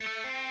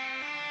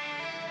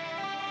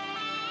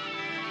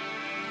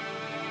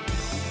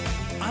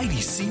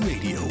IDC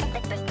Radio.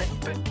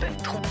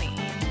 בינתחומי.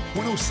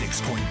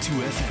 106.2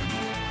 FM.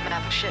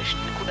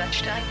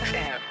 106.2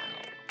 FM.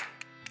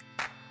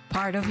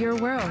 Part of Your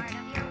World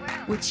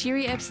with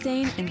Shiri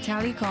Epstein and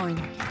Tali Cohen.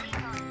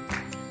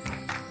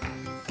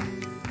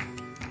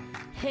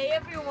 Hey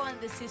everyone,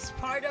 this is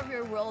Part of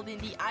Your World in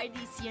the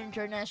IDC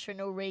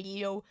International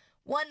Radio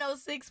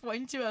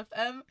 106.2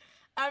 FM.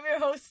 I'm your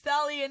host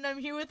Tali and I'm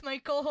here with my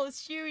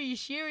co-host Shiri.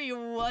 Shiri,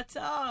 what's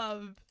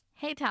up?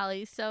 Hey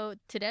Tali, so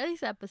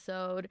today's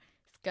episode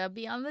is gonna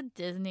be on the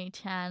Disney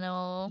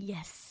Channel.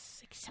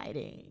 Yes,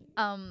 exciting.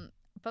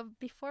 But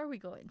before we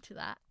go into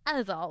that,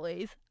 as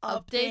always,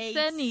 Updates. updates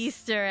and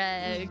Easter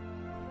egg.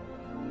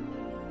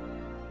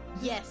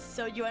 Yes,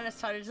 so you want to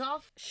start us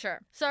off? Sure.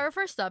 So our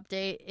first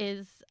update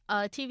is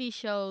a TV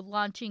show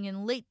launching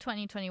in late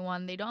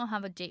 2021. They don't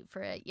have a date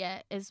for it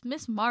yet. It's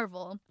Miss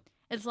Marvel.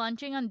 It's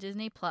launching on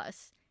Disney+.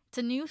 It's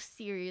a new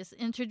series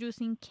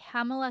introducing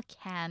Kamala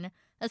Khan,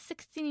 a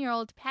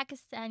 16-year-old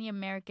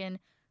Pakistani-American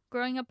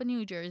growing up in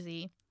in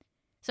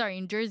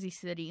Jersey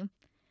City.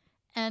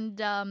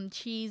 And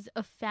she's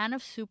a fan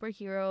of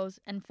superheroes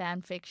and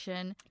fan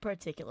fiction.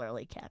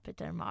 Particularly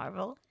Captain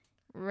Marvel.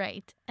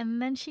 Right.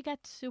 And then she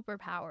got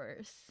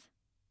superpowers.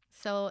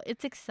 So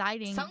it's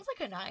exciting. Sounds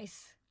like a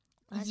nice.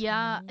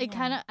 Yeah, I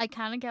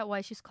kind of get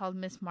why she's called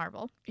Miss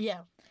Marvel.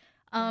 Yeah.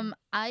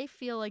 I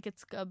feel like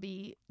it's gonna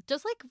be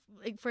just like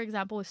for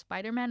example with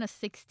Spider-Man, a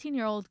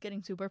 16-year-old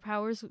getting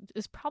superpowers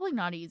is probably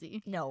not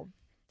easy. No.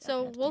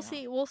 So we'll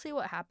see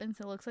what happens.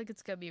 It looks like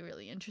it's gonna be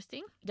really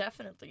interesting.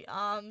 Definitely.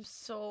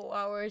 So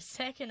our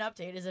second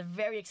update is a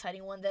very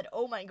exciting one that,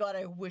 oh my god,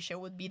 I wish I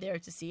would be there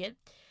to see it.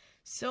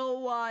 So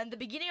in the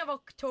beginning of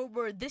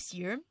October this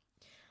year,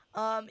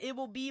 it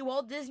will be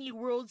Walt Disney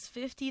World's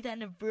 50th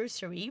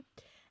anniversary.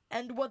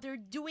 And what they're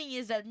doing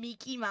is that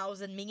Mickey Mouse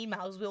and Minnie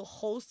Mouse will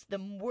host the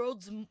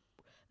world's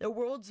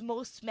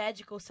most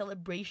magical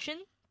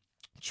celebration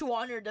to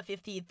honor the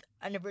 50th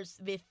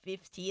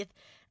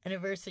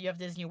anniversary of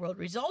Disney World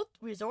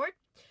Resort.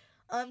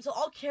 So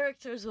all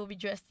characters will be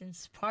dressed in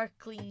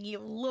sparkling new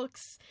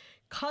looks,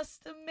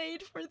 custom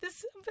made for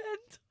this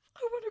event.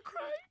 I want to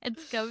cry.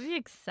 It's gonna be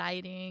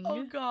exciting.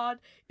 Oh god,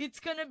 it's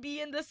gonna be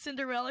in the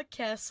Cinderella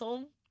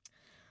Castle.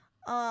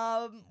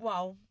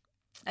 Wow.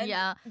 And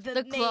yeah,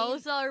 the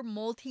clothes are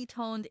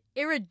multi-toned,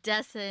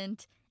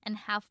 iridescent, and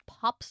have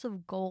pops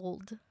of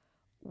gold.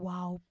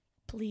 Wow,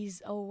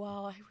 please. Oh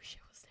wow, I wish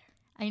I was there.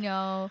 I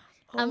know.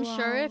 I'm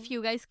sure wow. if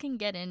you guys can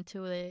get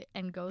into it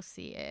and go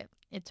see it,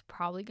 it's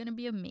probably going to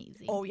be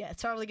amazing. Oh yeah,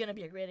 it's probably going to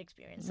be a great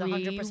experience. We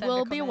 100%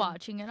 will be recommend.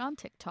 watching it on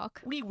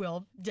TikTok. We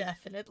will,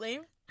 definitely.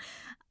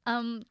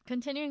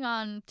 Continuing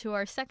on to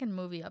our second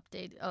movie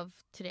update of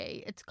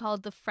today. It's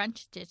called The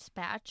French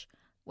Dispatch,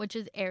 which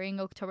is airing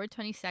October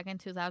 22nd,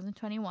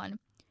 2021.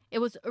 It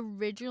was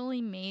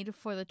originally made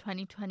for the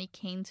 2020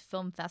 Cannes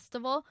Film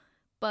Festival,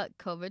 but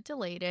COVID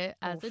delayed it,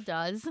 as it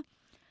does.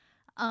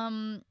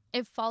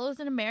 It follows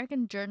an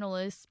American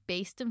journalist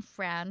based in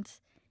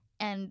France,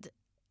 and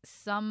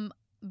some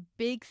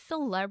big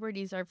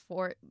celebrities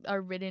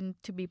are written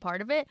to be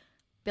part of it.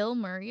 Bill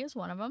Murray is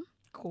one of them.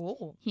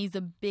 Cool. He's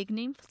a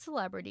big-name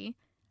celebrity.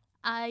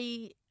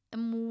 I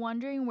am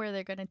wondering where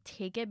they're going to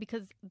take it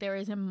because there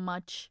isn't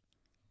much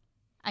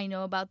I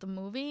know about the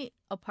movie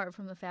apart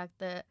from the fact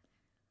that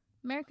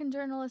American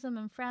journalism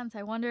in France.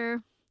 I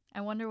wonder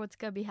what's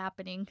going to be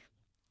happening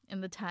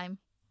in the time.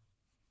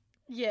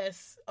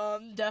 Yes,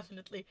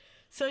 definitely.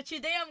 So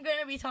today I'm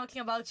going to be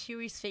talking about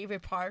Shiri's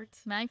favorite part.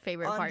 My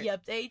favorite on part. the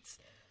updates.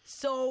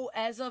 So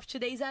as of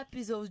today's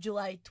episode,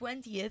 July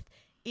 20th,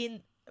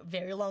 in a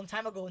very long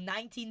time ago,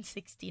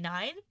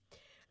 1969,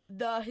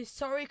 the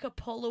historic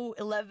Apollo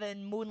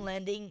 11 moon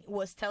landing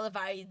was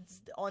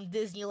televised on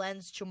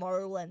Disneyland's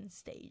Tomorrowland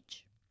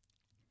stage.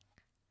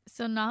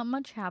 So not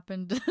much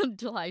happened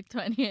July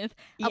 20th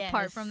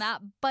apart Yes. from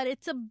that, but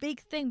it's a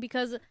big thing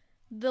because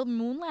the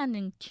moon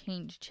landing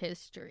changed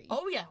history.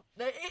 Oh yeah,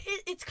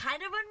 it's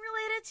kind of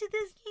unrelated to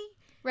Disney.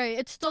 Right,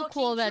 it's still Talking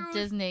cool that truth.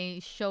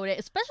 Disney showed it,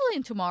 especially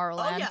in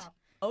Tomorrowland.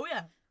 Oh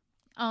yeah.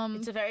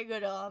 It's a very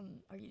good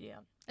idea.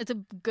 It's a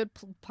good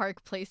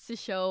park place to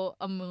show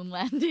a moon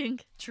landing.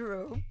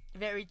 True,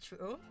 very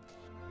true.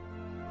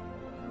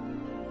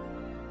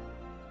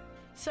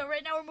 So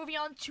right now we're moving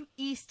on to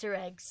Easter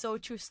eggs. So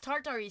to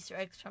start our Easter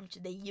eggs from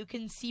today, you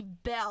can see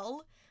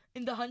Belle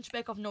in The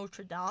Hunchback of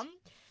Notre Dame.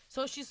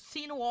 So she's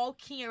seen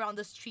walking around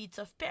the streets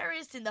of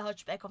Paris in The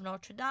Hunchback of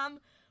Notre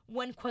Dame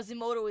when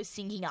Quasimodo is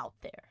singing out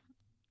there.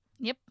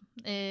 Yep,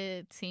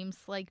 it seems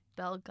like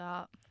Belle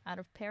got out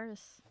of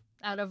Paris.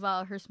 Out of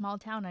her small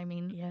town, I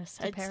mean. Yes,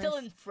 to it's Paris. still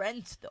in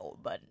France though,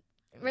 but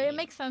I Right, it mean,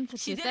 makes sense that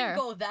she she's didn't there.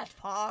 go that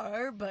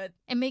far, but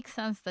It makes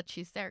sense that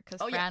she's there because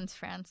Oh, yeah.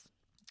 France.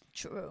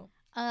 true.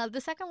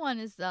 The second one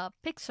is the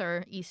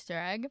Pixar Easter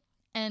egg,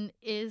 and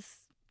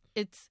is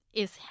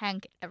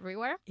Hank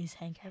everywhere? Is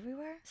Hank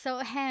everywhere? So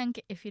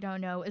Hank, if you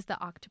don't know, is the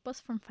octopus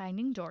from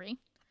Finding Dory.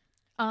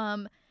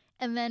 And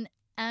then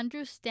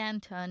Andrew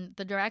Stanton,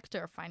 the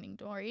director of Finding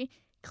Dory,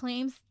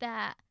 claims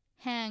that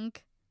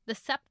Hank, the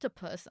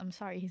septopus, I'm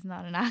sorry, he's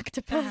not an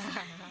octopus,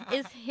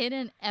 is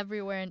hidden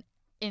everywhere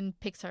in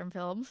Pixar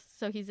films.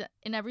 So he's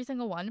in every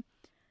single one.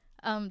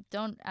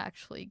 Don't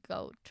actually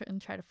go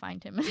and try to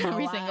find him in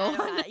every single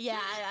one.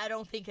 I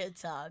don't think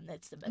it's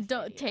that's the best.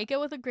 Don't idea. take it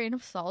with a grain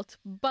of salt.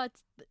 But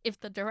if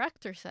the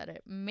director said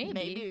it,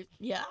 maybe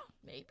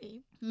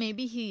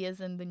he is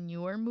in the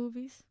newer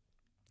movies.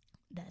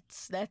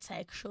 That's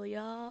actually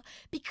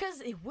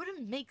because it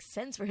wouldn't make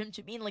sense for him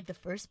to be in like the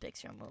first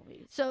Pixar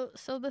movies.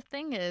 So the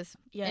thing is,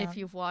 Yeah. if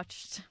you've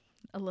watched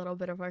a little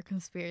bit of our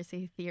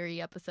conspiracy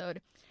theory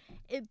episode,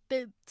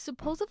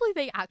 supposedly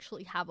they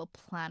actually have a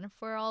plan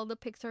for all the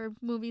Pixar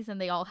movies, and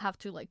they all have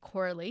to like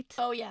correlate.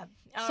 Oh yeah.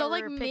 So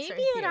like Our maybe Pixar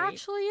it theory.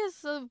 actually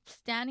is a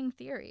standing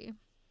theory,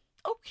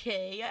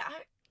 Okay.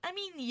 I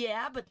mean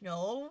yeah, but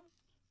no.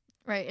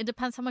 right? It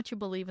depends how much you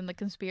believe in the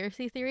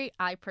conspiracy theory.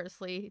 I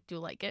personally do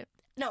like it.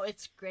 No,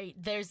 it's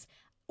great. There's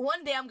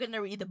one day I'm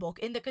gonna read the book.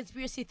 In the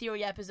conspiracy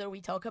theory episode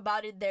we talk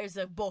about it. There's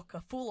a book,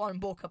 a full-on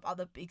book about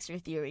the Pixar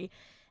theory,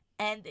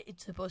 and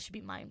it's supposed to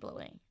be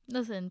mind-blowing.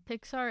 Listen,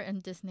 Pixar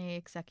and Disney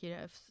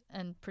executives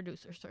and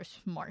producers are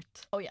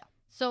smart. Oh yeah.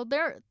 So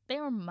they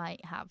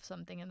might have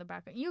something in the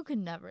background. You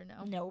can never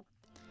know. Nope.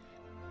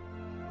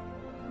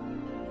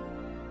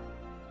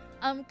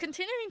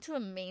 Continuing to the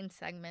main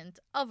segment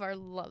of our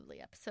lovely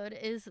episode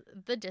is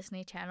the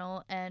Disney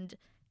Channel and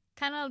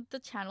kind of the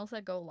channels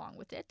that go along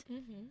with it.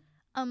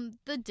 Mm-hmm.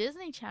 The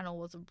Disney Channel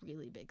was a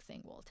really big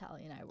thing while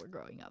Tally and I were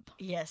growing up.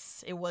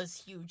 Yes, it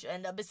was huge.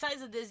 And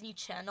besides the Disney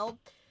Channel,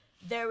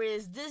 there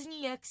is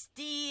Disney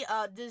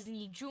XD,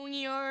 Disney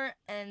Junior,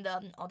 and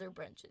other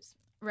branches.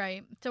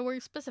 Right. So we're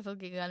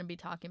specifically going to be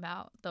talking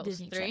about those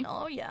Disney three.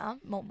 Channel. Oh yeah,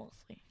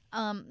 mostly.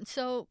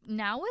 So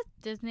now with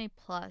Disney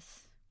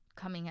Plus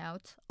coming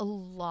out, a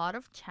lot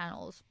of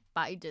channels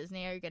by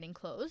Disney are getting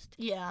closed.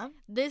 Yeah.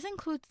 This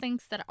includes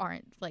things that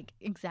aren't like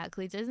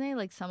exactly Disney,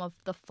 like some of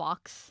the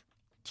Fox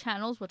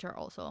channels, which are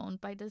also owned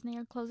by Disney,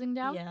 are closing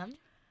down. Yeah.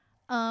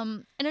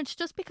 And it's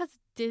just because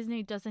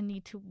Disney doesn't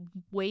need to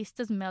waste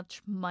as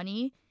much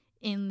money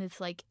in this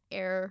like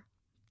air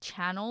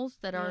channels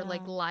that are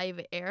like Yeah.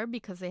 live air,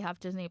 because they have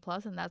Disney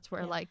Plus, and that's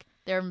where Yeah. like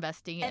they're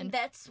investing in. And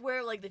that's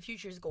where like the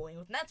future is going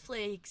with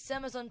Netflix,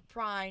 Amazon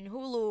Prime,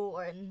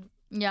 Hulu, and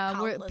Yeah,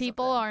 where countless of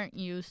people them. aren't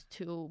used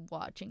to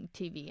watching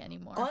TV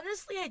anymore.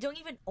 honestly, I don't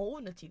even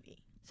own a TV.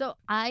 So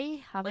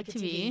I have Like a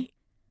TV,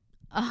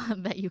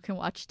 that you can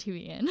watch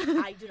TV in.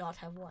 I do not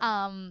have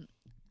one.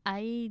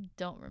 I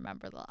don't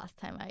remember the last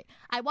time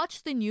I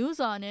watched the news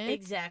on it.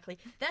 Exactly.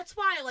 That's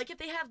why, like, if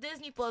they have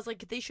Disney Plus,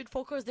 like, they should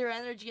focus their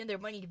energy and their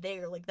money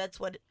there. Like, that's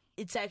what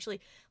it's actually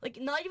like.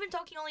 Not even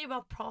talking only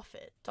about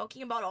profit,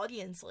 talking about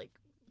audience, like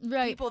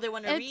Right. people they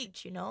want to It's-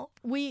 reach. You know.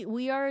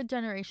 We are a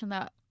generation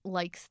that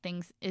likes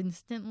things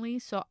instantly,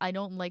 so I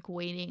don't like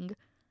waiting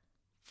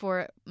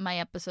for my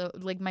episode,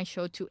 like my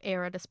show, to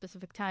air at a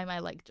specific time. I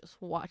like just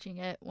watching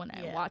it when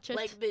I watch it.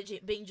 like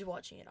binge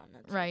watching it on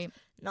Netflix. Right.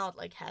 Not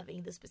like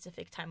having the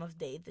specific time of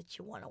day that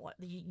you want to watch.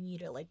 You need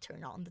to like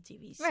turn on the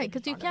TV. sit Right, in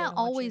because you front of it can't and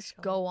watch your always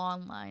show. go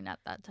online at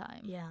that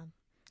time. Yeah.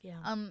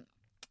 Yeah.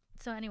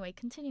 So anyway,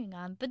 continuing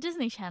on, the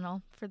Disney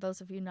Channel, for those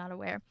of you not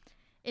aware,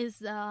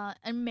 is an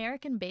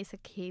American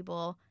basic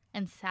cable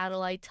and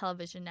satellite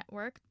television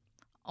network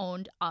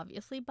owned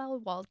obviously by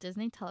Walt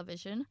Disney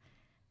Television.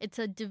 It's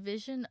a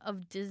division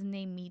of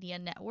Disney Media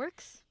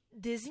Networks.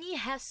 Disney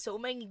has so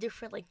many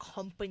different like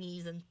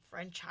companies and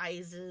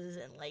franchises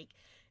and like,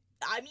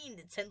 I mean,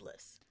 it's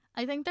endless.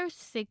 I think there's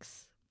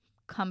 6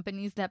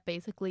 companies that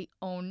basically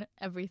own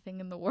everything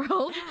in the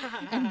world,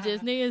 and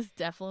Disney is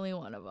definitely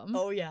one of them.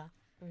 Oh yeah.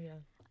 Oh yeah.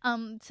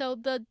 So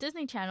the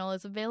Disney Channel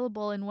is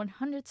available in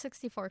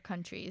 164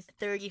 countries.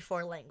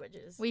 34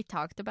 languages. We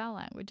talked about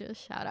languages.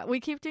 Shout out. We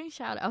keep doing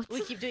shout outs.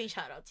 We keep doing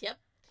shout outs, yep.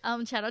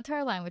 Shout out to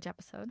our language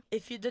episode.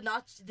 If you did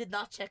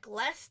not check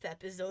last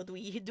episode,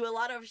 we do a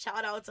lot of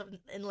shout outs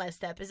in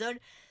last episode.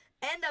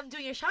 And I'm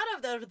doing a shout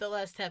out of the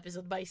last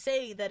episode by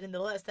saying that in the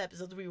last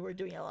episode we were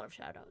doing a lot of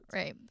shout outs.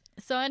 Right.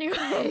 So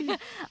anyway,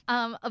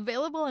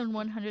 available in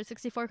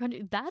 164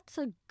 countries. That's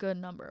a good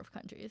number of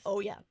countries. Oh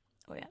yeah.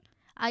 Oh yeah.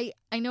 I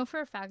know for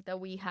a fact that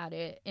we had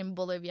it in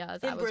Bolivia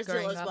as I In was Brazil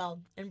growing as up.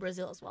 well. In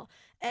Brazil as well.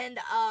 And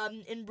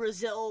in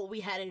Brazil we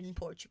had it in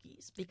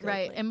Portuguese because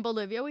Right. like, In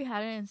Bolivia we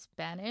had it in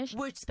Spanish.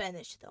 which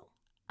Spanish though?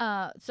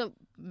 So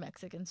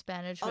Mexican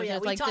Spanish, Oh which yeah,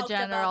 is we like the talked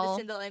about general.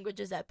 this in the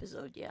languages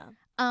episode, yeah.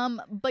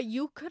 But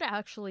you could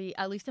actually,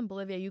 at least in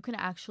Bolivia, you can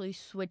actually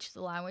switch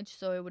the language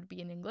so it would be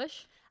in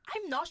English.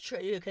 I'm not sure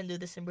you can do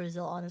this in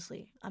Brazil,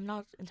 honestly. I'm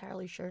not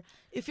entirely sure.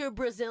 If you're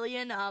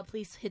Brazilian,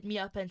 please hit me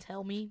up and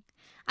tell me.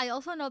 I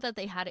also know that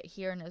they had it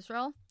here in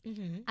Israel.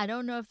 Mm-hmm. I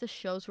don't know if the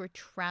shows were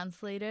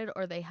translated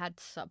or they had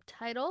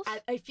subtitles.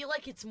 I feel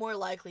like it's more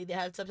likely they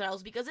had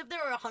subtitles because if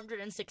there are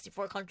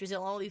 164 countries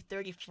and only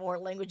 34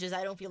 languages,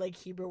 I don't feel like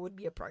Hebrew would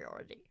be a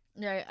priority.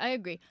 Right, I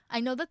agree. I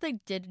know that they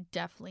did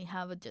definitely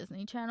have a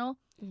Disney Channel.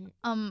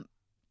 Mhm.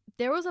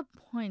 There was a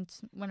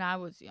point when I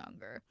was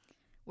younger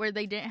where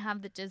they didn't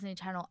have the Disney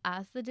Channel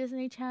as the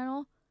Disney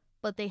Channel,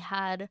 but they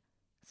had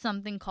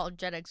something called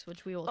Jetix,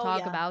 which we will Oh, talk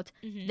yeah. about,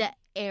 Mhm. that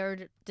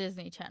aired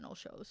Disney Channel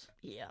shows.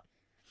 Yeah.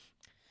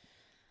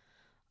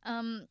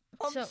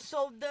 So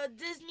So the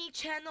Disney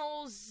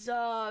Channel's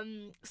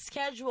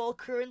schedule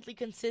currently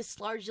consists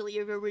largely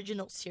of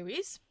original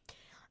series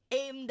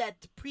aimed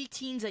at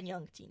preteens and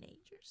young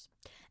teenagers.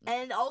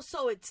 And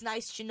also, it's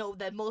nice to know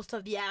that most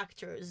of the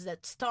actors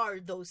that star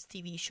those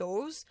TV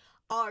shows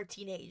are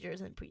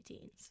teenagers and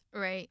preteens.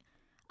 right,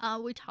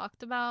 we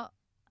talked about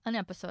an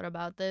episode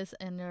about this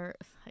in our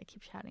I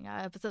keep shouting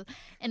out episodes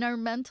in our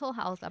mental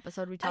health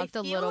episode. We talked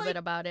a feel little like- bit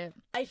about it.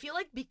 I feel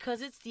like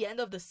because it's the end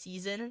of the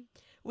season,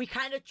 we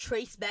kind of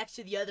trace back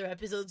to the other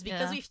episodes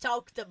because Yeah. we've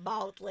talked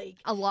about like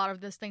A lot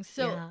of this thing.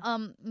 So,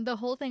 Yeah. the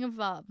whole thing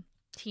of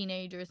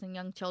teenagers and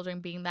young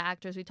children being the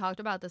actors, we talked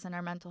about this in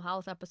our mental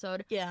health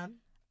episode. yeah.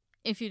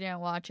 If you didn't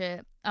watch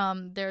it,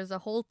 there's a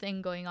whole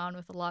thing going on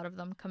with a lot of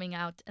them coming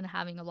out and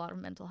having a lot of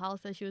mental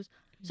health issues.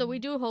 So we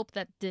do hope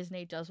that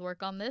Disney does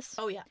work on this.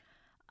 Oh yeah.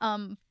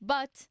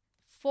 But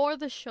for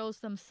the shows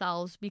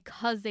themselves,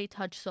 because they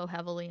touch so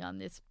heavily on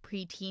this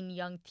preteen,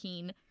 young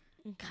teen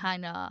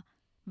kind of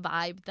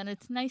vibe, then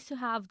it's nice to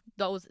have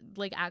those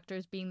like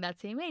actors being that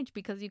same age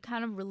because you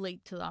kind of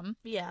relate to them.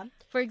 Yeah.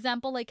 For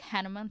example, like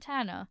Hannah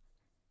Montana.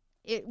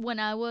 When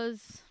I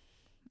was,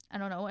 I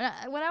don't know,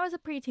 when I was a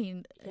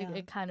preteen, Yeah.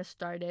 it kind of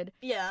started.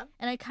 Yeah.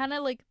 And I kind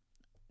of like,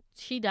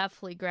 she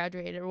definitely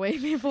graduated way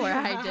before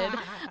I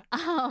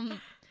did.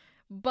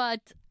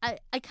 But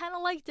I kind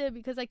of liked it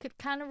because I could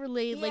kind of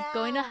relate, like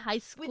going to Yeah, high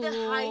school. With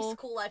the high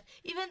school life,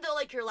 even though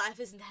like your life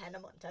isn't Hannah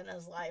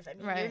Montana's life. I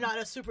mean, you're Right. not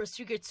a super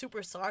secret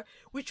superstar,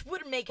 which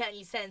wouldn't make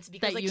any sense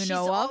because That like you she's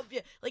know of?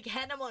 like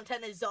Hannah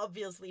Montana is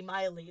obviously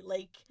Miley.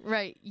 Like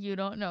Right, you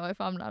don't know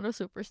if I'm not a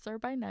superstar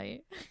by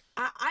night.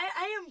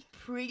 I am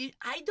pretty.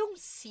 I don't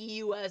see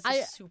you as a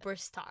I-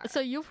 superstar. So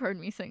you've heard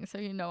me sing, so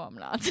you know I'm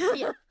not.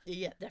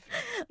 yeah,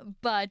 definitely.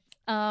 But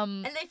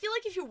And I feel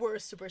like if you were a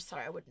superstar,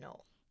 I would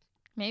know.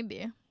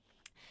 maybe.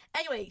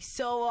 Anyway,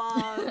 so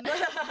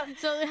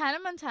So Hannah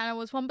Montana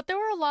was one, but there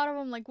were a lot of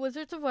them, like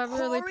Wizards of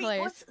Waverly Corey,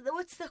 Place,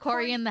 what's the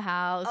Corey in the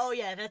House. Oh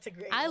yeah, that's a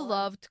great. I one.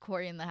 loved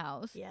Corey in the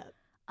House. Yeah.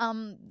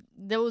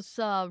 There was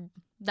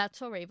That's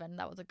So Raven.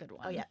 That was a good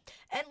one. Oh yeah,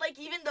 and like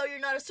even though you're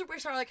not a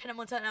superstar like Hannah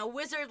Montana, a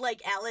wizard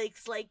like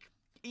Alex, like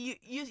you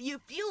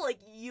feel like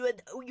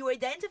you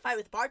identify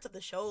with parts of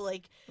the show,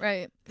 like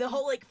Right. the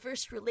whole like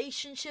first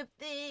relationship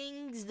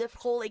things, the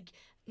whole like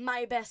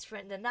my best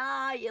friend and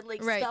I, and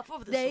like Right. stuff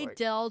of the They sort.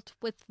 dealt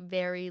with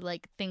very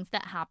like things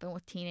that happen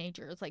with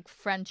teenagers, like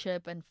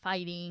friendship and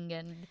fighting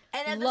and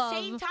And at love.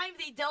 the same time,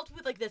 they dealt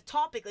with like the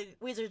topic, like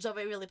Wizards of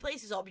Waverly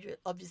Place is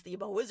obviously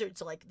about wizards,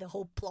 so like the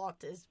whole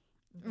plot is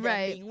them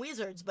Right. being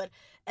wizards. But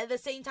at the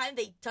same time,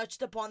 they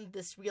touched upon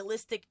this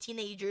realistic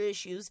teenager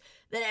issues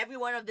that every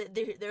one of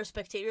their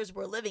spectators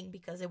were living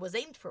because it was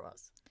aimed for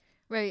us.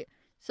 Right.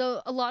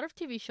 So a lot of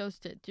TV shows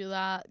did do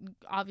that.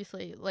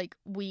 Obviously, like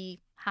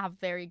we have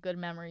very good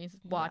memories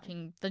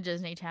watching the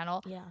Disney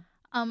Channel. Yeah.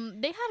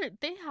 They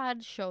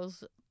had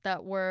shows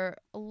that were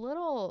a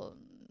little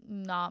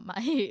not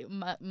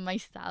my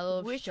style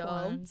of Which show.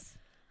 ones?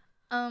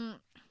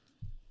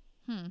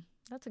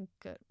 That's a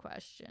good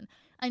question.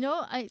 I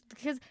know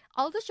because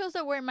all the shows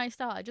that were in my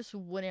style, I just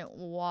wouldn't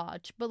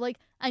watch. But like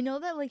I know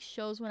that like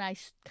shows when I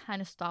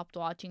kind of stopped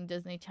watching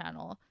Disney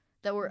Channel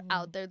that were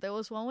out there. There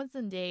was one with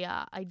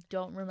Zendaya. I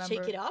don't remember.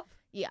 Shake It Up?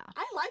 Yeah.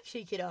 I like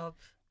Shake It Up.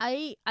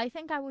 I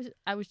think I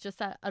was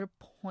just at a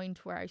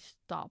point where I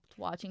stopped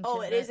watching.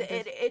 Oh, it is. This-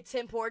 It's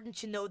important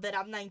to know that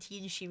I'm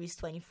 19, she was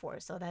 24,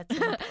 so that's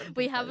important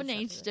we have because an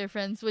age of it.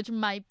 difference, which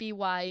might be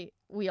why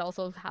we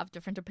also have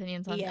different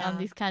opinions on Yeah.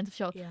 these kinds of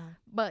shows. Yeah.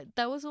 But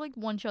that was like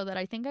one show that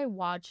I think I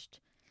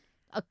watched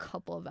a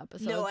couple of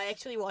episodes. No, I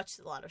actually watched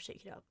a lot of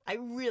Shake It Up. I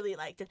really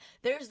liked it.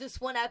 There's this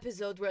one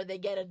episode where they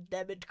get a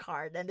debit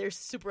card and they're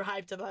super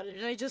hyped about it,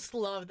 and I just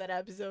love that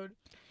episode.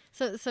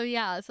 So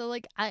yeah, so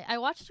like I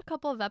watched a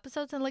couple of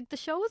episodes and like the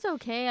show was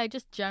okay. I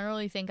just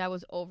generally think I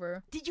was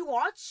over Did you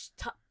watch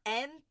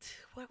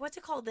what's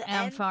it called? The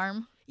Ant Ant?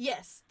 Farm.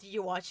 Yes. Did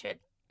you watch it?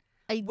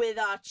 I- With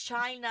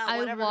China, I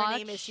whatever her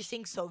name is. She watched-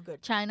 sings so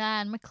good. China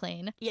and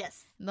McLean.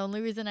 Yes. The only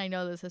reason I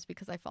know this is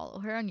because I follow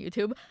her on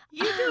YouTube.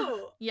 You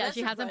do. Yeah, That's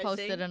she hasn't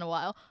posted surprising. in a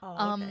while.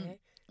 Oh, okay.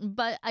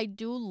 But I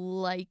do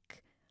like.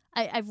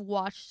 I've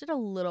watched it a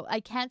little. I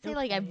can't say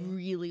like I've Okay.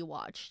 really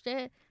watched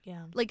it.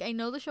 Yeah. Like I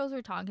know the shows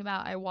we're talking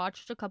about. I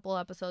watched a couple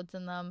episodes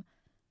in them.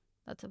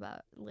 That's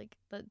about like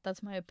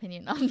that's my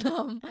opinion on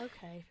them.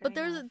 Okay. But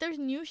there's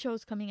new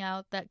shows coming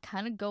out that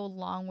kind of go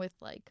along with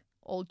like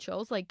old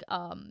shows, like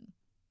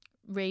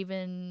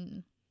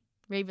Raven's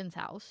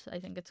House, I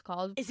think it's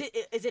called. Is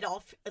it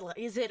off?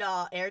 Is it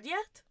aired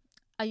yet?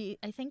 I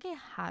think it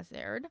has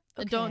aired.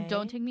 Don't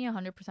Okay. take me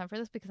 100% for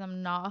this because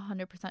I'm not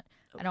 100%.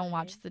 I don't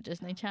watch Okay. the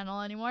Disney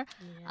Channel anymore.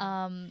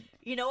 Yeah.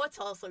 You know what's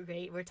also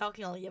great? We're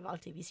talking only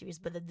about TV series,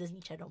 but the Disney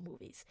Channel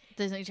movies.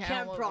 Disney Channel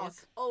Camp Rock.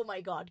 movies. Oh my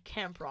God,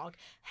 Camp Rock.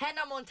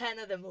 Hannah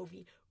Montana the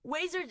movie.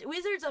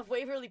 Wizards of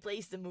Waverly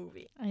Place the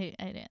movie. I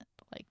didn't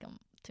like them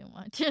too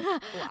much.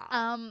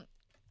 Wow.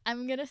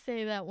 I'm gonna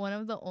say that one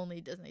of the only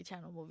Disney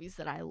Channel movies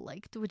that I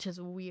liked, which is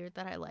weird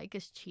that I like,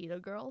 is Cheetah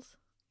Girls.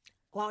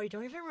 Wow, I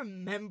don't even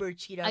remember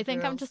Cheetah I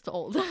think I'm Girls. just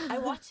old. I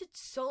watched it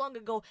so long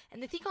ago,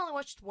 and I think I only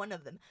watched one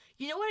of them.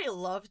 You know what I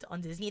loved on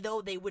Disney,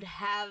 though? They would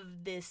have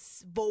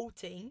this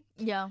voting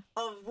Yeah.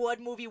 of what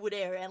movie would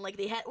air, and like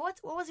they had what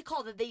was it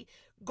called? That they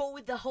go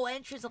with the whole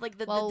entrance of like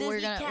the Well, Disney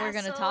we're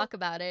gonna castle. talk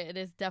about it. It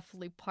is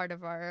definitely part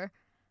of our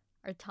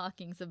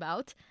talkings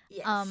about.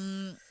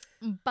 Yes.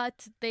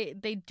 But they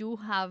do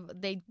have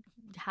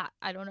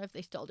I don't know if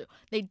they still do.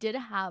 They did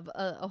have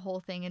a whole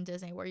thing in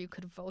Disney where you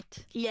could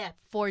vote Yeah,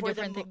 for the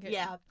different mo- things.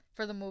 yeah.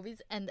 For the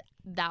movies, and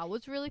that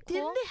was really cool.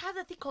 Didn't they have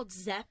that thing called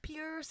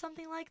Zapier or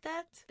something like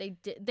that?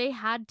 They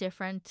had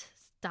different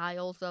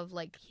styles of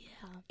like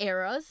Yeah.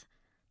 eras.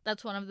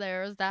 That's one of the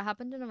eras that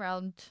happened in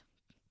around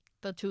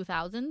the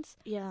 2000s.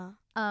 Yeah.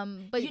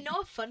 But you know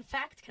a fun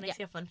fact? Can I Yeah.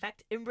 say a fun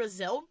fact? In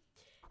Brazil,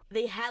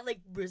 they had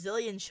like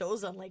Brazilian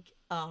shows on like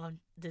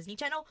Disney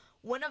Channel.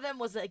 One of them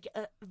was like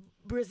a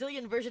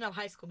Brazilian version of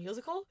High School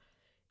Musical.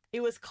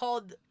 It was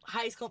called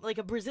High School, like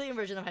a Brazilian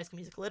version of High School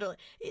Musical. Literally,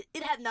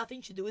 it had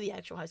nothing to do with the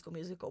actual High School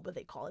Musical, but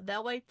they call it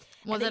that way.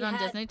 was And it they on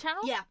had- Disney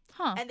Channel? Yeah,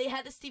 Huh. and they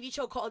had this TV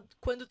show called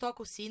Quando Toca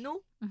o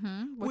Sino,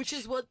 which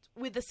is what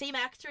with the same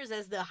actors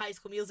as the High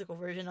School Musical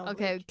version of.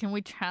 Okay, like, can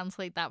we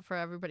translate that for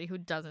everybody who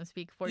doesn't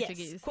speak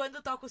Portuguese? Yes, Quando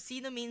Toca o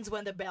Sino means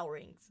when the bell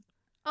rings.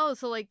 Oh,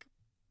 so like,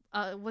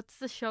 what's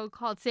the show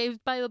called?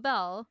 Saved by the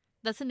Bell.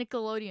 That's a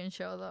Nickelodeon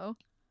show, though.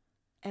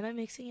 Am I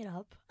mixing it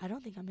up? I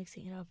don't think I'm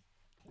mixing it up.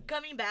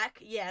 Coming back,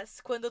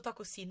 yes, Quando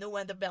Toca o Sino,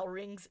 when the bell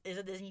rings, is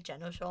a Disney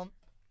Channel show.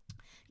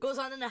 Goes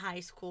on in a high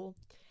school.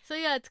 So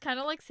yeah, it's kind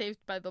of like Saved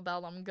by the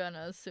Bell. I'm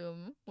gonna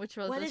assume, which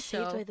was What a is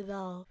show. Saved by the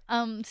Bell?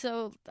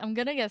 So I'm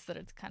gonna guess that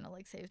it's kind of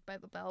like Saved by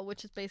the Bell,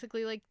 which is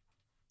basically like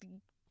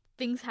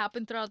things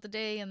happen throughout the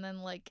day, and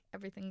then like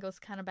everything goes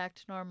kind of back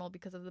to normal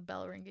because of the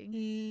bell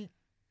ringing.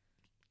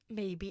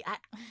 Maybe.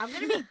 I'm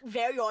gonna be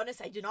very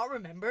honest, I do not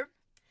remember.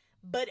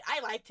 But I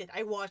liked it.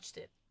 I watched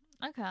it.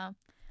 Okay.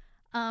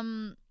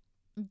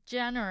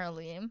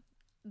 Generally,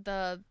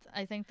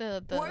 I think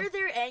the Were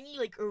there any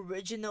like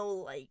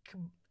original like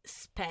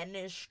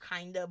Spanish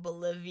kind of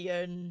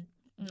Bolivian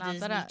Disney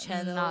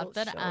Channel not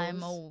that shows?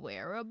 I'm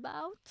aware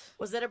about.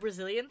 Was that a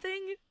Brazilian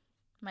thing?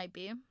 Might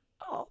be.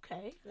 Oh,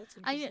 okay. That's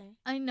interesting.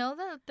 I know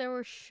that there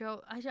were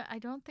I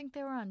don't think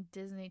they were on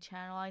Disney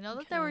Channel. I know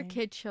that there were Okay.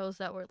 kid shows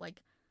that were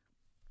like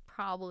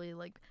probably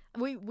like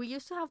we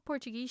used to have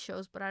Portuguese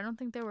shows, but I don't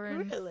think they were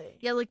in. Really?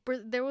 Yeah, like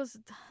there was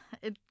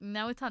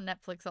now it's on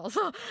Netflix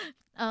also.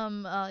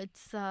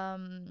 It's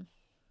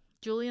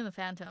Julie and the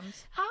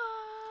Phantoms.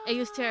 It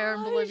used to air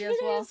in Bolivia as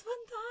well.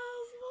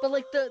 But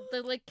like the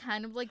like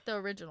kind of like the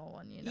original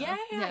one, you know. Yeah,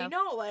 I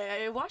know.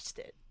 I watched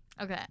it.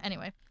 Okay,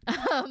 anyway.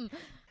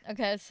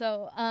 Okay,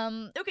 so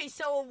Okay,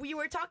 so we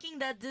were talking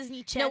that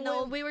Disney Channel.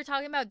 no, we were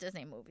talking about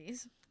Disney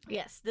movies.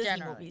 Yes, Disney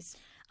Generally. movies.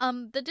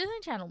 The Disney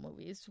Channel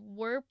movies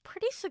were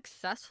pretty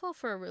successful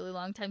for a really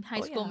long time.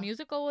 High School yeah.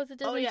 Musical was a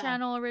Disney yeah.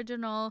 Channel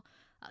original.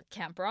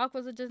 Camp Rock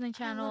was a Disney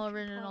Channel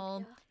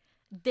original.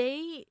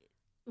 They,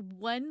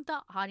 when the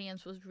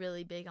audience was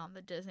really big on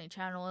the Disney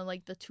Channel in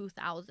like the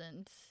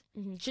 2000s,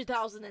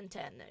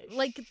 2010 -ish.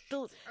 like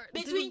the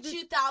between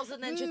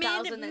 2000 and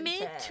 2010.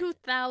 mid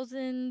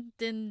 2000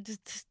 and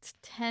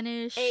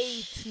 10ish,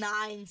 8,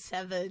 9,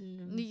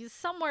 7.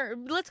 somewhere.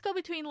 Let's go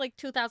between like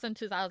 2000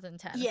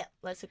 2010. Yeah,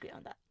 let's agree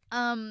on that.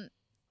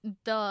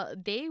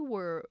 They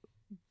were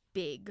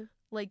big.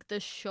 Like the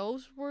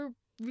shows were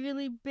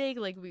really big.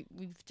 Like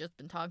we've just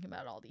been talking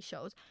about all these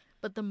shows,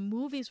 but the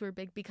movies were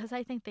big because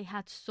I think they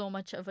had so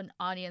much of an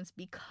audience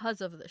because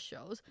of the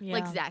shows.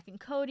 Like Yeah. Zack and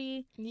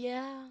Cody,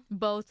 Yeah.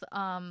 both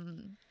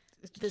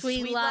The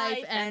Sweet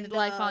Life and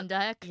Life on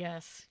Deck.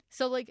 Yes.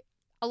 So like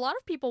a lot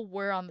of people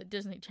were on the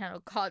Disney Channel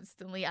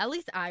constantly. At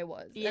least I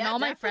was, and Yeah, all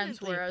my friends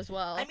definitely. were as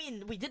well. I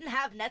mean, we didn't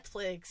have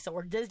Netflix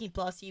or Disney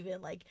Plus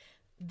even. Like,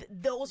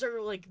 those are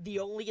like the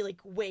only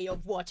like way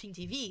of watching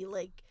TV.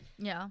 Like,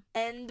 yeah,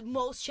 and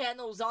most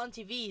channels on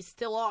TV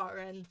still are,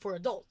 and for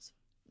adults.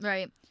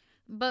 right.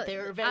 But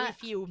There are very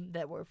few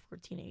that were for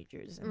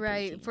teenagers. And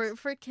right preteens.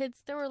 for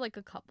kids there were like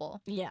a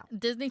couple. Yeah.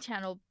 Disney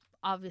Channel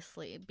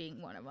obviously being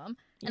one of them.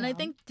 And I Yeah.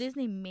 think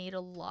Disney made a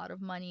lot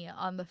of money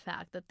on the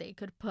fact that they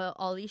could put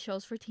all these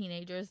shows for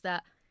teenagers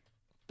that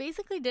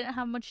basically didn't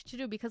have much to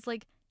do because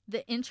like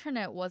the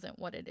internet wasn't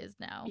what it is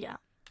now. Yeah.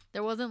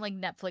 There wasn't like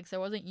Netflix,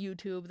 there wasn't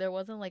YouTube, there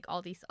wasn't like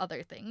all these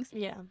other things.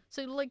 Yeah.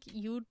 So like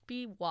you'd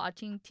be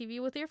watching TV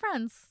with your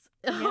friends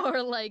Yeah.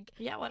 or like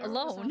Yeah. Whatever.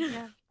 was alone. on,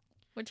 Yeah.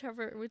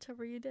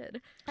 whichever you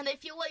did. And I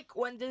feel like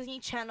when Disney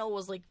Channel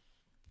was like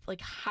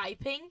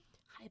hyping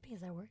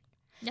is that a word?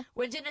 Yeah.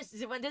 When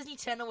Disney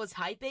Channel was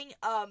hyping,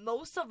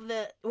 most of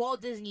the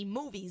Walt Disney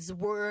movies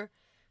were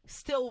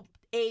still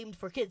aimed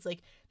for kids.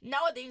 Like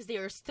nowadays they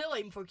are still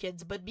aimed for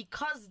kids, but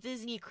because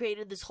Disney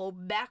created this whole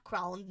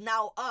background,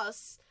 now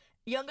us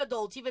young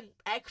adults, even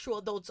actual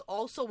adults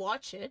also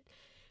watch it.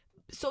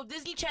 So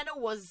Disney Channel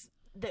was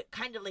the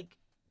kind of like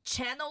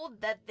channel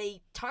that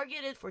they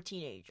targeted for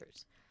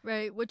teenagers.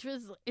 Right, which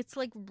was, it's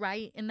like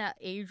right in that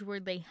age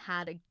where they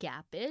had a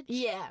gap itch.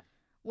 Yeah.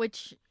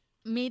 Which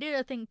made it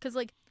a thing, because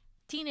like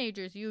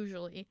teenagers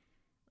usually,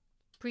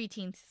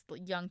 preteens,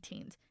 young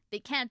teens, they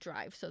can't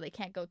drive, so they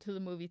can't go to the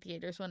movie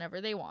theaters whenever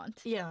they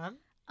want. Yeah.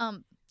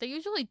 They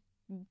usually,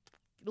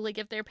 like,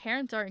 if their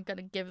parents aren't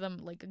gonna give them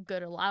like a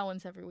good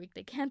allowance every week,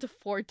 they can't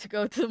afford to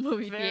go to the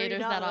movie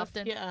theaters that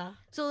often. Yeah.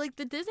 So like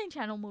the Disney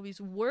Channel movies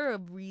were a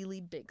really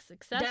big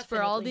success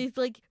for all Definitely. these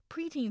like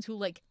preteens who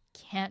like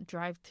can't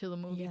drive to the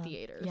movie Yeah,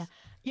 theaters. yeah.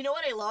 You know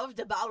what I loved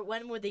about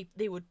when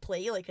they would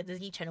play like a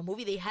Disney Channel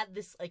movie? They had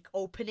this like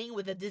opening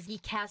with a Disney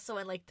castle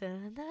and like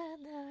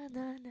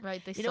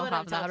Right, they You know still what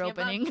have I'm that talking about?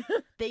 opening.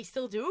 They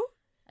still do?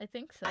 I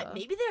think so.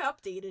 Maybe they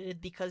updated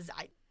it because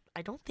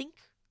I don't think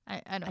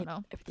I don't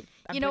know. everything.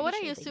 You know what I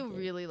used to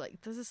really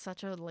like? This is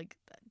such a like.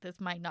 This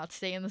might not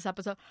stay in this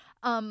episode.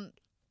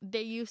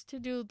 They used to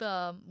do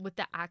the with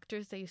the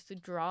actors. They used to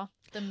draw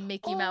the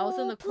Mickey Mouse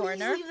in the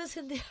corner. Leave this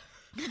in there.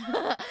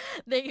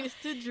 They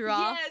used to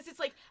draw. Yes, it's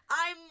like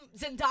I'm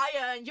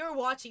Zendaya and you're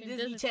watching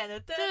Disney Channel.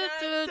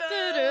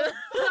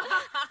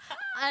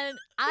 And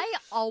I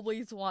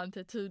always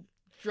wanted to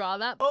draw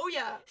that. Oh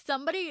yeah.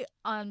 Somebody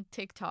on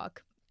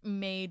TikTok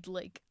made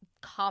like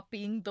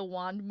copying the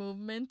wand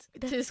movement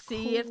to That's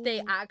see if they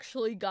cool.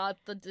 actually got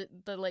the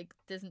like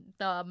Disney,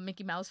 the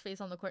Mickey Mouse face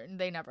on the corner.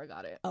 They never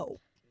got it. Oh,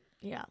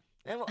 yeah.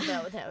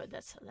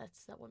 That's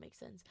that would make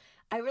sense.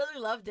 I really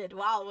loved it.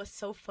 Wow, it was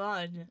so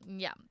fun.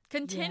 Yeah.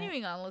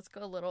 Continuing on, let's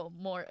go a little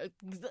more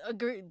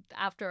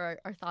after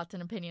our thoughts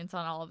and opinions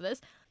on all of this.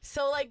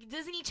 So like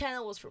Disney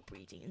Channel was for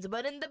preteens,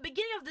 but in the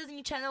beginning of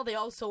Disney Channel, they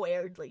also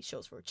aired like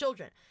shows for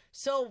children.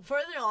 So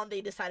further on,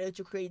 they decided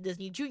to create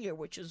Disney Junior,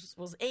 which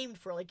was aimed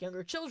for like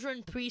younger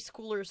children,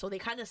 preschoolers. So they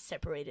kind of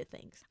separated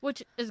things.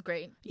 Which is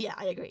great. Yeah,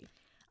 I agree.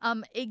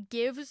 It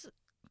gives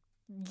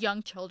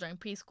young children,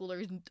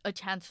 preschoolers, a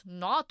chance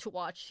not to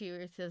watch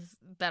series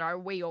that are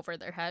way over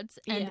their heads.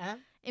 And yeah,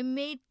 it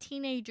made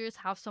teenagers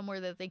have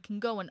somewhere that they can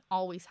go and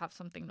always have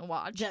something to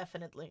watch.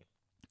 definitely.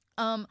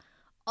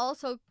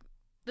 Also,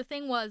 the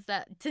thing was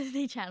that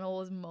Disney Channel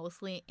was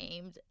mostly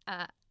aimed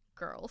at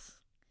girls.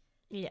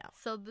 Yeah.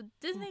 So the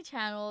Disney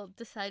Channel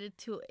decided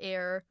to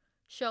air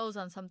shows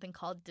on something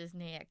called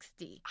Disney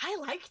XD. I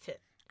liked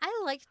it. I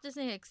liked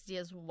Disney XD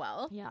as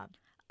well. Yeah.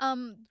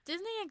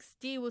 Disney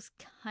XD was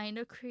kind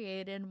of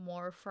created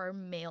more for a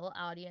male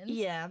audience.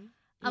 Yeah.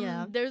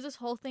 There's this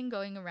whole thing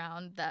going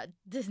around that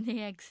Disney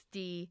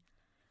XD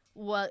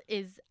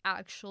is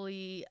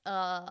actually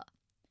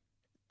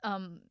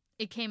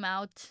it came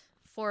out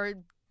for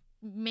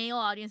male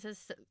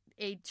audiences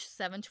age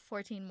 7 to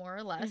 14 more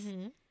or less.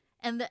 Mm-hmm.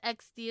 And the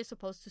XD is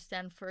supposed to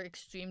stand for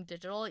extreme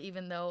digital,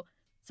 even though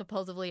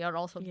supposedly it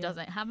also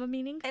doesn't have a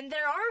meaning. And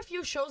there are a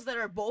few shows that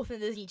are both in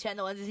Disney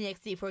Channel and Disney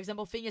XD. For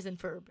example, Phineas and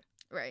Ferb.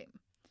 Right.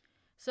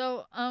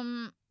 So,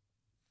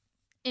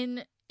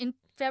 in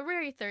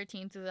February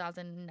 13,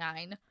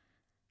 2009,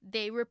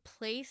 they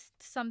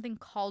replaced something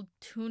called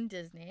Toon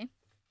Disney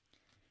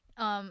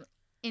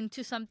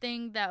into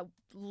something that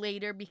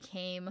later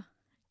became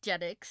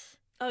Jetix,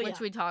 which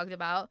we talked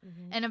about.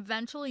 Mm-hmm. And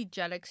eventually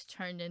Jetix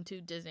turned into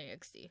Disney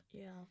XD.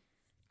 Yeah.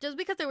 Just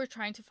because they were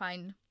trying to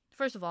find,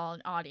 first of all,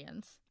 an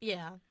audience.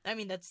 Yeah. I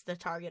mean, that's the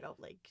target of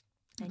like.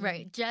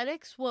 Right.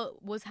 Jetix,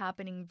 what was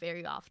happening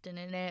very often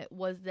in it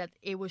was that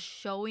it was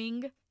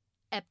showing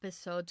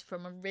episodes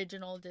from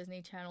original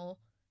Disney Channel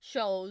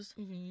shows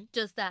Mm-hmm.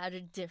 just at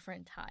a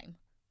different time.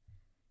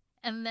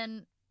 And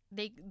then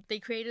they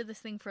created this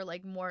thing for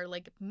like more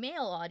like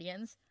male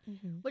audience,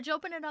 Mm-hmm. which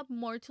opened it up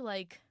more to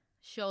like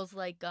shows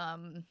like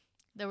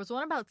there was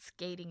one about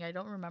skating. I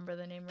don't remember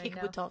the name right Kick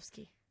now.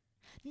 Butowski.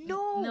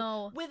 No.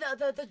 No. With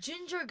the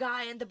ginger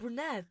guy and the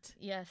brunette.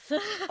 Yes.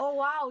 Oh,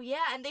 wow. Yeah.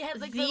 And they had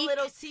like the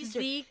little sister.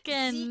 Zeke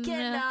and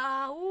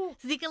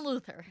Zeke and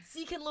Luther.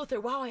 Zeke and Luther.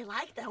 Wow, I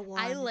like that one.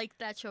 I liked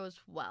that show as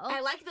well.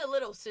 I like the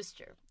little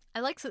sister.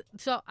 I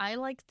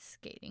liked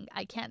skating.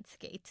 I can't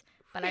skate,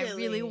 but I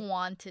really Really?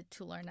 wanted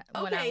to learn it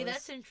when Okay, I was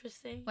that's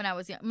interesting. when I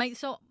was young.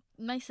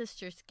 My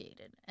sister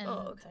skated, and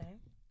okay.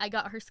 I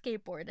got her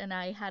skateboard, and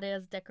I had it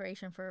as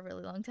decoration for a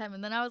really long time.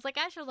 And then I was like,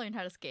 I should learn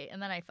how to skate,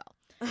 and then I fell.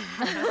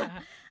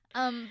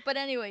 But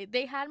anyway,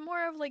 they had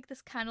more of like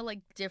this kind of like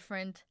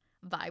different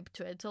vibe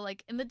to it. So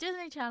like in the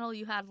Disney Channel,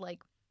 you had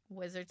like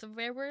Wizards of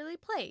Waverly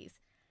Place,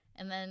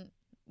 and then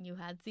you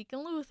had Zeke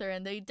and Luther,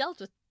 and they dealt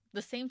with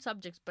the same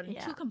subjects, but in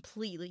two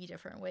completely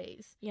different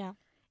ways. Yeah.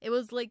 It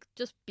was like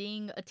just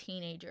being a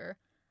teenager.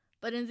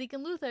 But in Zeke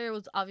and Luther, it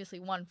was obviously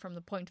one from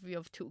the point of view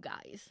of two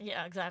guys.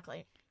 Yeah,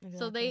 exactly.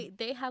 So they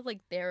had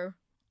like their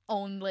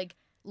own like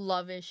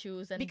love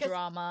issues and Because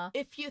drama.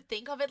 if you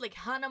think of it, like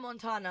Hannah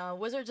Montana,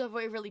 Wizards of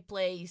Waverly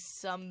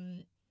Place,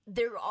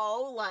 they're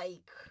all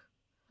like,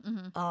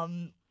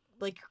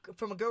 like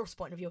from a girl's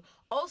point of view.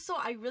 Also,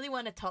 I really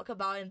want to talk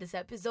about in this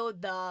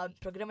episode the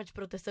Programa de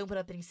Proteção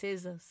para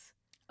Princesas.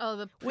 Oh,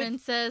 the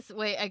princess.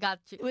 Wait, I got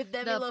you. With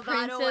Demi the Lovato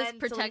Princess and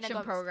Protection Selena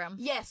Gomez. Program.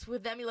 Yes,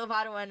 with Demi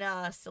Lovato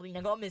and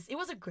Selena Gomez. It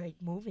was a great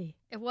movie.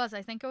 It was.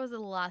 I think it was the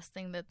last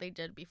thing that they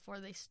did before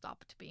they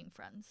stopped being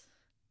friends.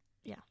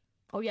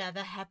 Oh yeah,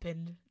 that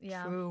happened.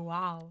 Yeah. True.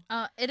 Wow.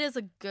 It is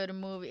a good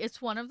movie.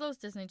 It's one of those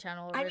Disney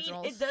Channel originals.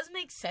 I mean, it does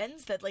make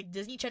sense that like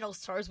Disney Channel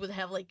stars would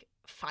have like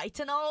fights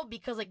and all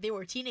because like they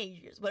were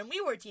teenagers. When we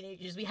were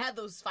teenagers, we had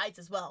those fights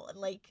as well, and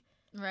like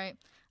Right.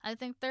 I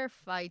think their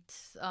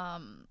fights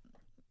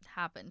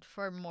happened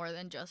for more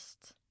than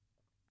just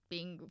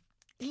being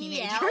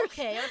teenagers. yeah,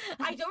 okay.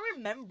 I don't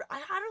remember. I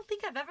don't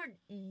think I've ever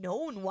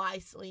known why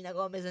Selena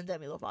Gomez and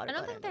Demi Lovato. I don't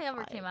got think in they a ever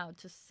fight. came out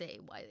to say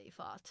why they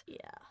fought.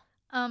 Yeah.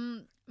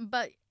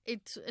 But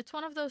it's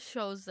one of those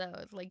shows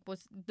that like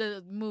was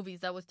the movies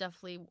that was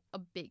definitely a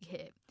big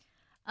hit.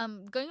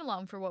 Going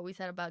along for what we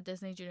said about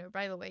Disney Junior,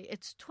 by the way,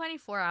 it's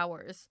 24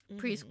 hours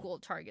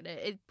preschool targeted.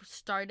 It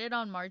started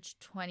on March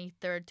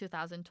 23rd,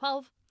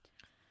 2012.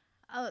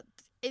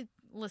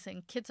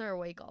 Listen, kids are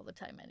awake all the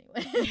time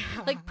anyway.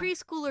 Like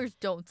preschoolers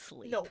don't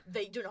sleep. No,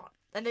 they do not,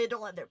 and they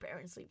don't let their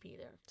parents sleep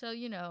either. So,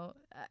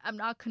 I'm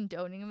not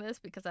condoning this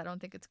because I don't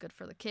think it's good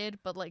for the kid,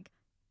 but like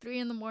 3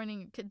 a.m,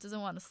 your kid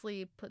doesn't want to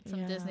sleep, put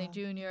some Disney Yeah.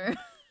 Junior.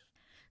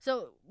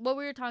 So what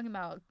we were talking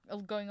about,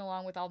 going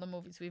along with all the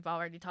movies we've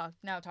already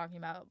talking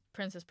about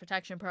Princess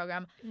Protection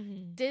Program,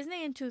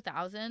 Disney in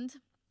 2000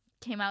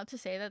 came out to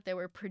say that they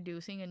were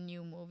producing a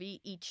new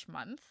movie each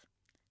month.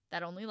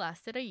 That only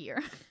lasted a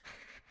year.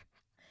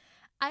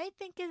 I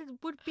think it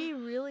would be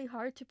really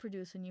hard to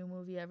produce a new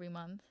movie every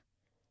month.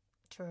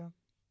 True.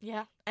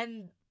 Yeah,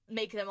 and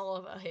make them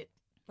all a hit.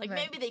 Like Right.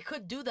 maybe they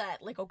could do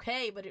that. Like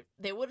okay, but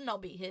they wouldn't all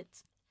be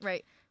hits.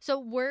 Right. So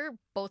we're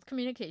both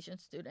communication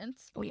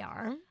students. We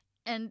are.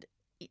 And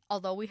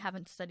although we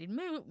haven't studied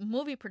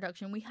movie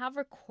production, we have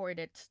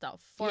recorded stuff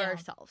for Yeah.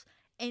 ourselves.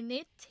 And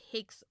it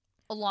takes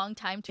a long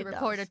time to It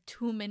record does. a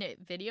 2-minute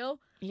video.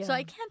 Yeah. So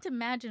I can't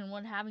imagine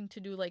what having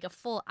to do like a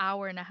full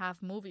hour and a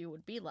half movie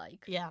would be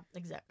like. Yeah,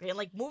 exactly. And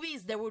like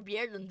movies that would be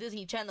aired on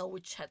Disney Channel,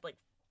 which had like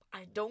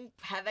I don't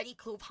have any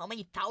clue of how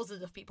many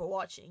thousands of people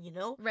watching. You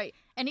know? Right.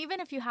 And even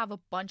if you have a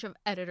bunch of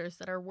editors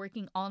that are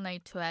working all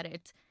night to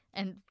edit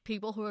and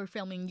people who are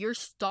filming, your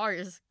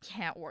stars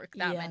can't work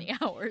that Yeah. many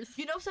hours.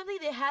 You know something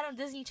they had on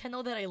Disney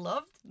Channel that I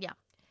loved? Yeah.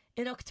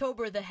 In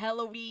October, the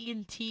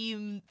Halloween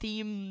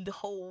themed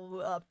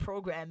whole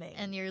programming.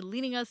 And you're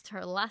leading us to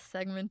our last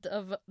segment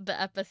of the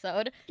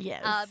episode.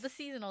 yes, The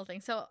seasonal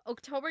thing. So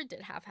October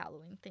did have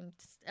Halloween themed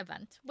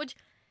event, which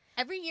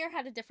every year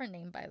had a different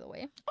name, by the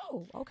way.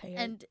 oh okay.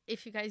 And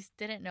if you guys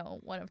didn't know,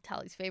 one of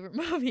Tally's favorite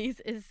movies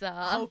is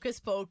Hocus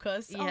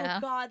Pocus. yeah.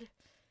 Oh God,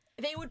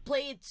 they would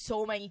play it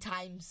so many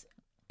times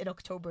in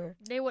October.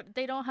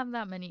 they don't have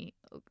that many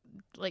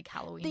like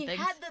Halloween They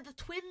things. had the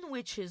Twin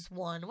Witches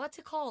one. What's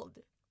it called?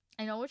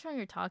 I know which one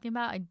you're talking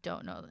about. I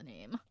don't know the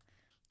name.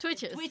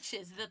 Twitches.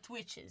 The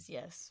Twitches.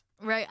 Yes.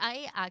 Right.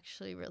 I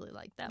actually really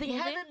like that They movie.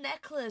 had a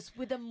necklace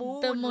with a moon.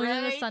 The moon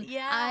and the right? sun.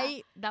 Yeah.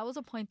 That was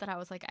a point that I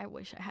was like, I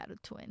wish I had a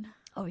twin.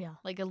 Oh yeah.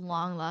 Like a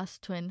long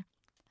lost twin.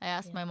 I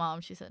asked my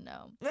mom, she said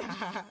no.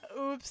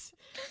 Oops.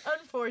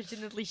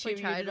 Unfortunately, she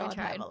We tried, did not we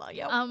tried. have a lot.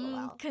 Yeah.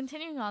 Wow.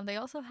 Continuing on, they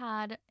also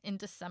had in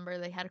December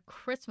they had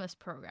Christmas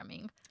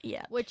programming,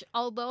 Yeah. which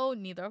although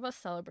neither of us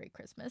celebrate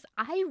Christmas,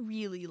 I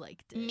really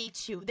liked it. Me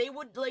too. They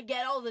would like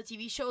get all the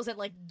TV shows and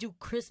like do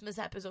Christmas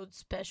episode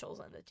specials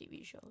on the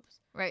TV shows.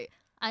 Right.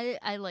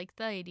 I like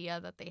the idea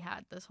that they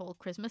had this whole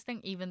Christmas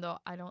thing, even though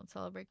I don't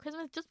celebrate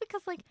Christmas, just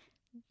because like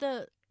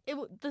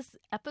this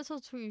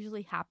episodes were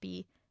usually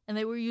happy and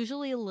they were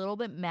usually a little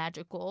bit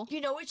magical.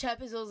 You know which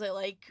episodes I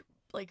like?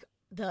 Like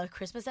the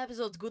Christmas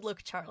episodes. Good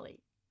Luck Charlie.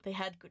 They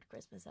had good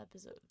Christmas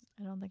episodes.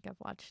 I don't think I've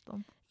watched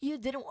them. You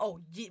didn't. Oh,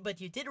 but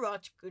you did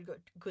watch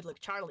Good Luck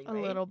Charlie, A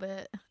right? little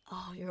bit.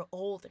 Oh, you're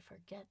old. I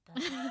forget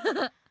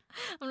that.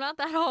 I'm not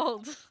that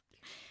old.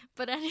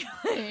 But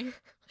anyway,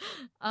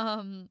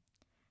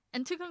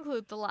 and to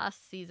conclude, the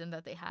last season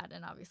that they had,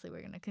 and obviously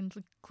we're going to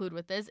conclude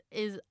with this,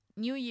 is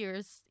New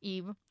Year's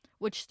Eve,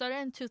 which started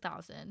in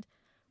 2000,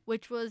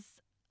 which was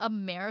a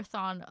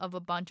marathon of a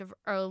bunch of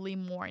early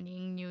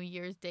morning New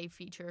Year's Day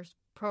features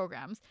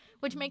programs,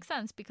 which makes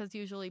sense because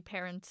usually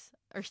parents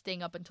are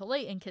staying up until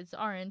late and kids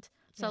aren't.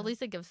 So at Yeah.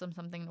 least it gives them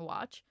something to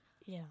watch.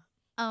 Yeah.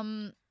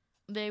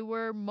 They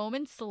were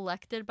moments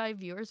selected by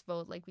viewers'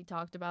 vote, like we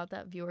talked about,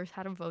 that viewers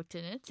had a vote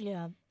in it.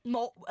 Yeah.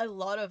 A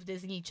lot of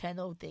Disney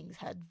Channel things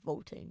had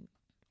voting.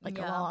 Like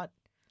a Yeah. lot.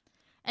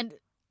 And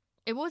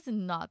it was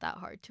not that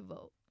hard to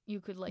vote. You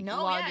could log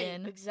yeah,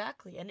 in.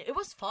 exactly. And it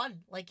was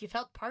fun. Like you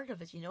felt part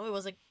of it, you know? It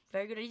was a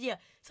very good idea.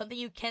 Something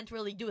you can't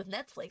really do with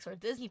Netflix or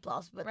Disney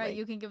Plus, but Right, like,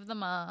 you can give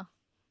them a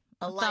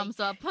like. thumbs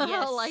up.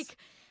 Yes. like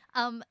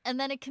and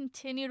then it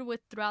continued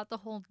with throughout the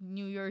whole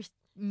New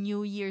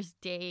Year's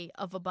Day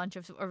of a bunch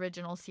of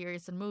original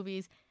series and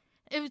movies.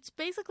 It's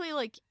basically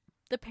like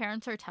the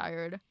parents are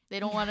tired. They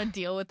don't want to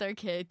deal with their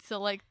kids. So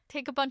like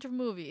take a bunch of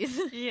movies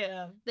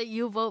Yeah. that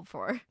you vote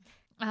for.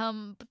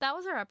 But that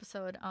was our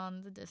episode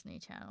on the Disney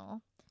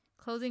Channel.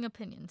 Closing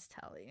opinions,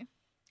 Tally.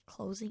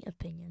 Closing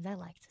opinions. I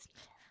like Disney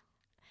Channel.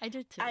 I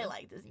did too. I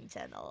like Disney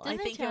Channel. Disney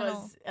I think Channel. it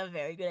was a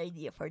very good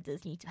idea for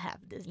Disney to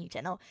have Disney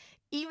Channel,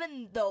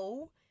 even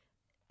though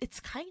it's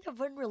kind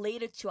of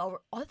unrelated to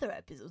our other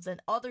episodes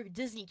and other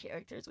Disney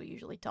characters we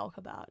usually talk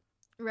about.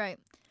 Right.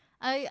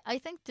 I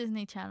think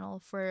Disney Channel,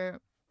 for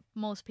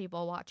most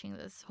people watching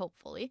this,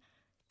 hopefully,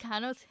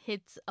 kind of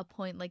hits a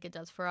point like it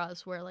does for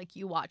us, where like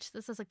you watch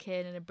this as a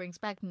kid and it brings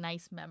back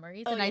nice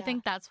memories. Oh, And I yeah.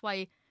 think that's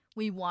why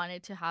we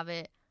wanted to have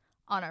it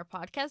on our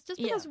podcast, just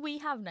Yeah. because we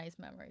have nice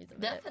memories of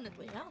it.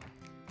 Definitely, yeah.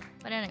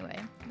 But anyway,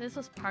 this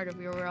was Part of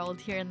Your World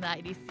here in the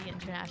IDC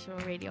International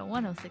Radio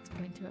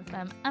 106.2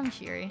 FM. I'm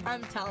Shiri,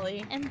 I'm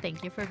Tali. and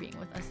thank you for being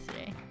with us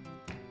today.